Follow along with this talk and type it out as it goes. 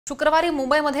शुक्रवारी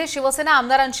मुंबईमध्ये शिवसेना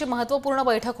आमदारांची महत्त्वपूर्ण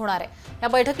बैठक होणार आहे। या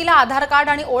बैठकीला आधार कार्ड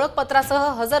आणि ओळखपत्रासह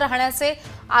हजर राहण्याचे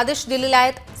आदेश दिलेले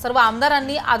आहेत। सर्व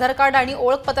आमदारांनी आधार कार्ड आणि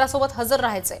ओळखपत्रासोबत हजर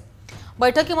राहायचे।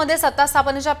 बैठकीमध्ये सत्ता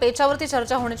स्थापनेच्या पेचावरती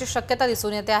चर्चा होण्याची शक्यता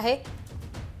दिसून येते आहे।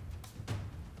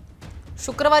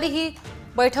 शुक्रवारी ही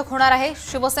बैठक होणार आहे।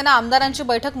 शिवसेना आमदारांची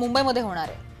बैठक मुंबईमध्ये होणार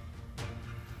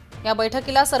आहे। या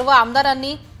बैठकीला सर्व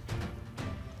आमदारांनी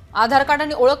आधार कार्ड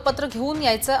आणि ओळखपत्र घेऊन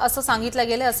यायचं असं सांगितलं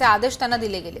गेले, असे आदेश त्यांना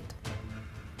दिले गेलेत।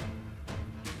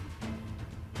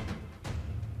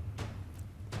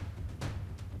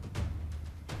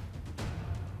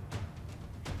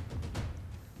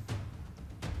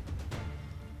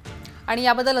 आणि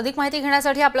याबद्दल अधिक माहिती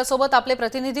घेण्यासाठी आपल्यासोबत आपले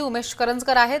प्रतिनिधी उमेश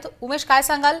करंजकर आहेत। उमेश, काय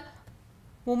सांगाल?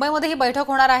 मुंबईमध्ये ही बैठक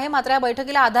होणार आहे, मात्र या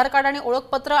बैठकीला आधार कार्ड आणि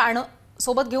ओळखपत्र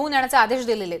सोबत घेऊन येण्याचे आदेश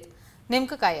दिलेले आहेत।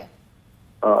 नेमकं काय आहे?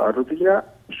 ऋतुजा,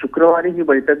 शुक्रवारी ही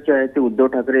बैठक जी आहे ती उद्धव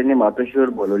ठाकरे यांनी मातोश्रीवर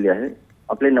बोलवली आहे।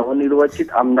 आपले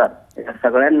नवनिर्वाचित आमदार या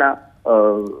सगळ्यांना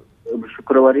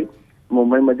शुक्रवारी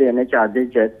मुंबईमध्ये येण्याचे आदेश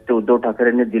जे आहेत ते उद्धव ठाकरे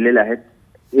यांनी दिलेले आहेत।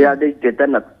 हे आदेश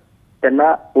देताना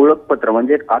त्यांना ओळखपत्र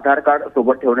म्हणजे आधार कार्ड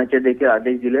सोबत ठेवण्याचे देखील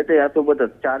आदेश दिले। तर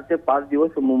यासोबतच 4 ते 5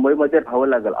 दिवस मुंबईमध्ये राहावं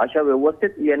लागेल अशा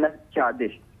व्यवस्थेत येण्याचे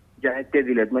आदेश जे आहेत ते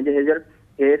दिलेत। म्हणजे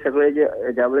हे सगळे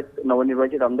ज्यावेळेस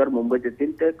नवनिर्वाचित आमदार मुंबईत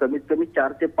येतील ते कमीत कमी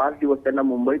 4 ते 5 दिवस त्यांना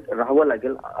मुंबईत राहावं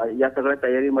लागेल। या सगळ्या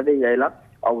तयारीमध्ये यायला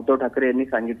उद्धव ठाकरे यांनी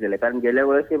सांगितलेलं आहे। कारण गेल्या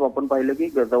वेळेस आपण पाहिलं की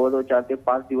जवळजवळ 4 ते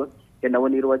 5 दिवस हे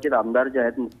नवनिर्वाचित आमदार जे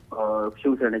आहेत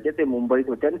शिवसेनेचे ते मुंबईत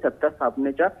होते आणि सत्ता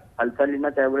स्थापनेच्या हालचालींना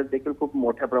त्यावेळेस देखील खूप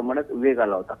मोठ्या प्रमाणात वेग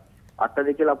आला होता। आता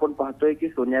देखील आपण पाहतोय की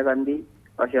सोनिया गांधी,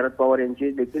 शरद पवार यांची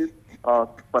देखील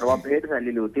परवा भेट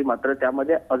झालेली होती, मात्र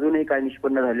त्यामध्ये अजूनही काही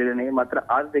निष्पन्न झालेले नाही। मात्र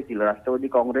आज देखील राष्ट्रवादी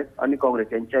काँग्रेस आणि काँग्रेस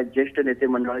यांच्या ज्येष्ठ नेते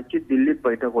मंडळाची दिल्लीत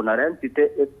बैठक होणार आहे आणि तिथे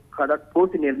एखादा ठोस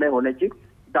निर्णय होण्याची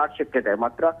दाट शक्यता आहे।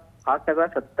 मात्र हा सगळा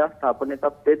सत्ता स्थापनेचा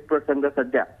पेच प्रसंग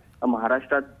सध्या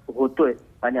महाराष्ट्रात होतोय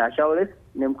आणि अशा वेळेस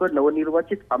नेमकं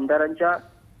नवनिर्वाचित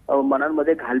आमदारांच्या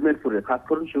मनांमध्ये घालमेल सुरू आहे। खास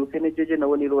करून शिवसेनेचे जे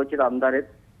नवनिर्वाचित आमदार आहेत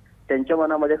त्यांच्या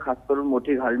मनामध्ये खास करून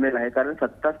मोठी घालमेल आहे। कारण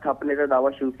सत्ता स्थापनेचा दावा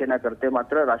शिवसेना करते,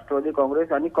 मात्र राष्ट्रवादी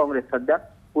काँग्रेस आणि काँग्रेस सध्या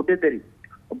कुठेतरी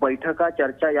बैठका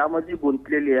चर्चा यामध्ये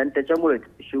गुंतलेली आहे आणि त्याच्यामुळे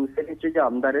शिवसेनेचे जे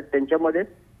आमदार आहेत त्यांच्यामध्ये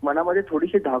मनामध्ये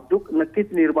थोडीशी धाकधूक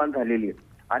नक्कीच निर्माण झालेली आहे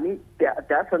आणि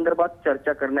त्या संदर्भात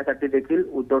चर्चा करण्यासाठी देखील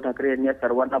उद्धव ठाकरे यांनी या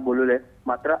सर्वांना बोलवले।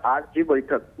 मात्र आज जी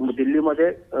बैठक दिल्लीमध्ये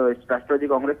राष्ट्रवादी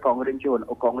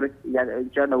काँग्रेस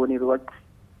यांच्या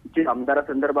नवनिर्वाचित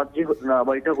आमदारासंदर्भात जी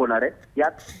बैठक होणार आहे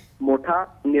यात मोठा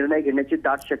निर्णय घेण्याची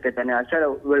दाट शक्यता आहे आणि अशा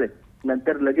वेळेस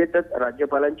नंतर लगेचच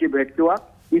राज्यपालांची भेट किंवा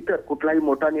इतर कुठलाही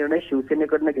मोठा निर्णय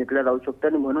शिवसेनेकडनं घेतला जाऊ शकतो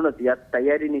आणि म्हणूनच या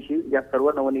तयारीनिशी या सर्व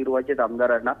नवनिर्वाचित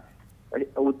आमदारांना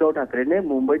उद्धव ठाकरेंनी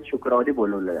मुंबईत शुक्रवारी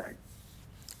बोलवलेलं आहे।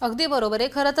 अगदी बरोबर आहे।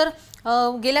 खरं तर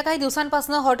गेल्या काही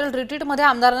दिवसांपासून हॉटेल रिट्रीटमध्ये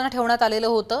आमदारांना ठेवण्यात आलेलं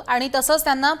होतं आणि तसंच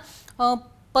त्यांना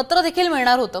पत्र देखील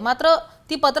मिळणार होतं, मात्र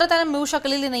ती पत्र त्यांना मिळू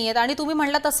शकलेली नाहीयेत आणि तुम्ही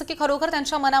म्हटलात तसं की खरोखर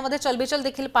त्यांच्या मनामध्ये चलबिचल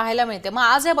देखील पाहायला मिळते। मग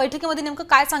आज या बैठकीमध्ये नेमकं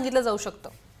काय सांगितलं जाऊ शकतं?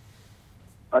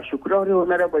 शुक्रवारी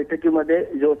होणाऱ्या बैठकीमध्ये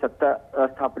जो सत्ता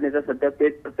स्थापनेचा सध्या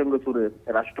पेच प्रसंग सुरू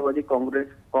आहे, राष्ट्रवादी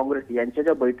काँग्रेस यांच्या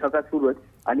ज्या बैठका सुरू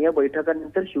आहेत आणि या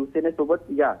बैठकानंतर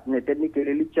शिवसेनेसोबत या नेत्यांनी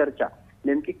केलेली चर्चा,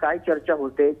 नेमकी काय चर्चा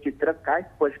होते, चित्र काय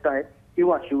स्पष्ट आहे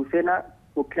किंवा शिवसेना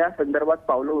कुठल्या संदर्भात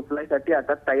पावलं उचलायसाठी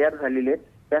आता तयार झालेली आहे,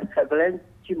 त्या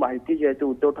सगळ्यांची माहिती जी आहे ती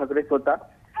उद्धव ठाकरे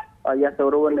स्वतः या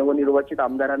सर्व नवनिर्वाचित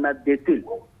आमदारांना देतील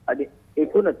आणि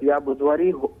एकूणच या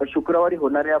शुक्रवारी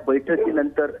होणाऱ्या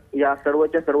बैठकीनंतर या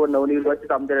सर्वच्या सर्व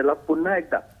नवनिर्वाचित आमदारांना पुन्हा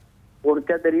एकदा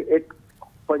कोणत्या तरी एक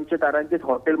पंचतारांकित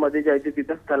हॉटेलमध्ये जे आहे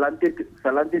तिथं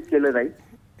स्थलांतरित केलं जाईल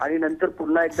आणि नंतर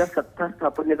पुन्हा एकदा सत्ता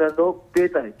स्थापनेचा जो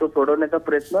पेच आहे तो सोडवण्याचा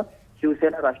प्रयत्न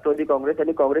शिवसेना, राष्ट्रवादी काँग्रेस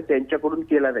आणि काँग्रेस यांच्याकडून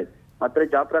केला जाईल। मात्र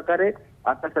ज्या प्रकारे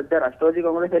आता सध्या राष्ट्रवादी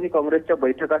काँग्रेस आणि काँग्रेसच्या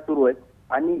बैठका सुरू आहेत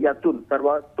आणि यातून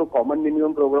सर्वात तो कॉमन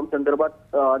मिनिमम प्रोग्राम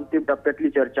संदर्भात अंतिम टप्प्यातली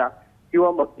चर्चा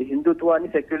किंवा मग हिंदुत्व आणि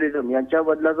सेक्युलरिझम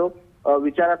यांच्यामधला जो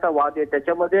विचाराचा वाद आहे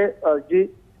त्याच्यामध्ये जी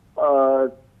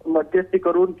मध्यस्थी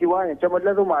करून किंवा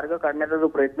याच्यामधला जो मार्ग काढण्याचा जो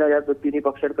प्रयत्न या तिन्ही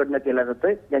पक्षांकडनं केला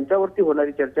जातोय यांच्यावरती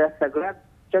होणारी चर्चा,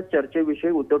 सगळ्याच्या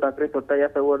चर्चेविषयी उद्धव ठाकरे स्वतः या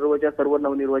सर्व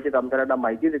नवनिर्वाचित आमदारांना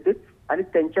माहिती देतील आणि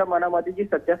त्यांच्या मनामध्ये जी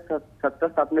सत्ता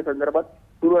स्थापनेसंदर्भात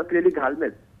सुरू असलेली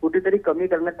घालमेल कुठेतरी कमी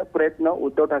करण्याचा प्रयत्न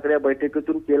उद्धव ठाकरे या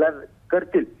बैठकीतून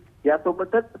करतील।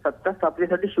 यासोबतच सत्ता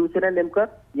स्थापनेसाठी शिवसेना नेमकं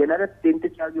येणाऱ्या 3 ते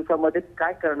 4 दिवसामध्ये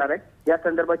काय करणार आहे या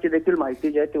संदर्भाची देखील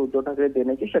माहिती जी आहे ती उद्धव ठाकरे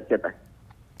देण्याची शक्यता आहे।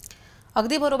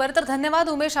 अगदी बरोबर। तर धन्यवाद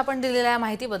उमेश आपण दिलेल्या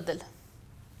माहितीबद्दल।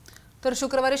 तर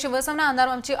शुक्रवारी शिवसेना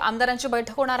आमदारांची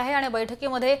बैठक होणार आहे आणि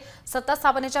बैठकीमध्ये सत्ता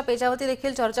स्थापनेच्या पेचावरती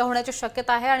देखील चर्चा होण्याची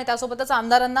शक्यता आहे आणि त्यासोबतच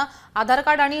आमदारांना आधार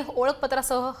कार्ड आणि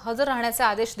ओळखपत्रासह हजर राहण्याचे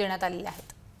आदेश देण्यात आलेले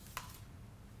आहेत।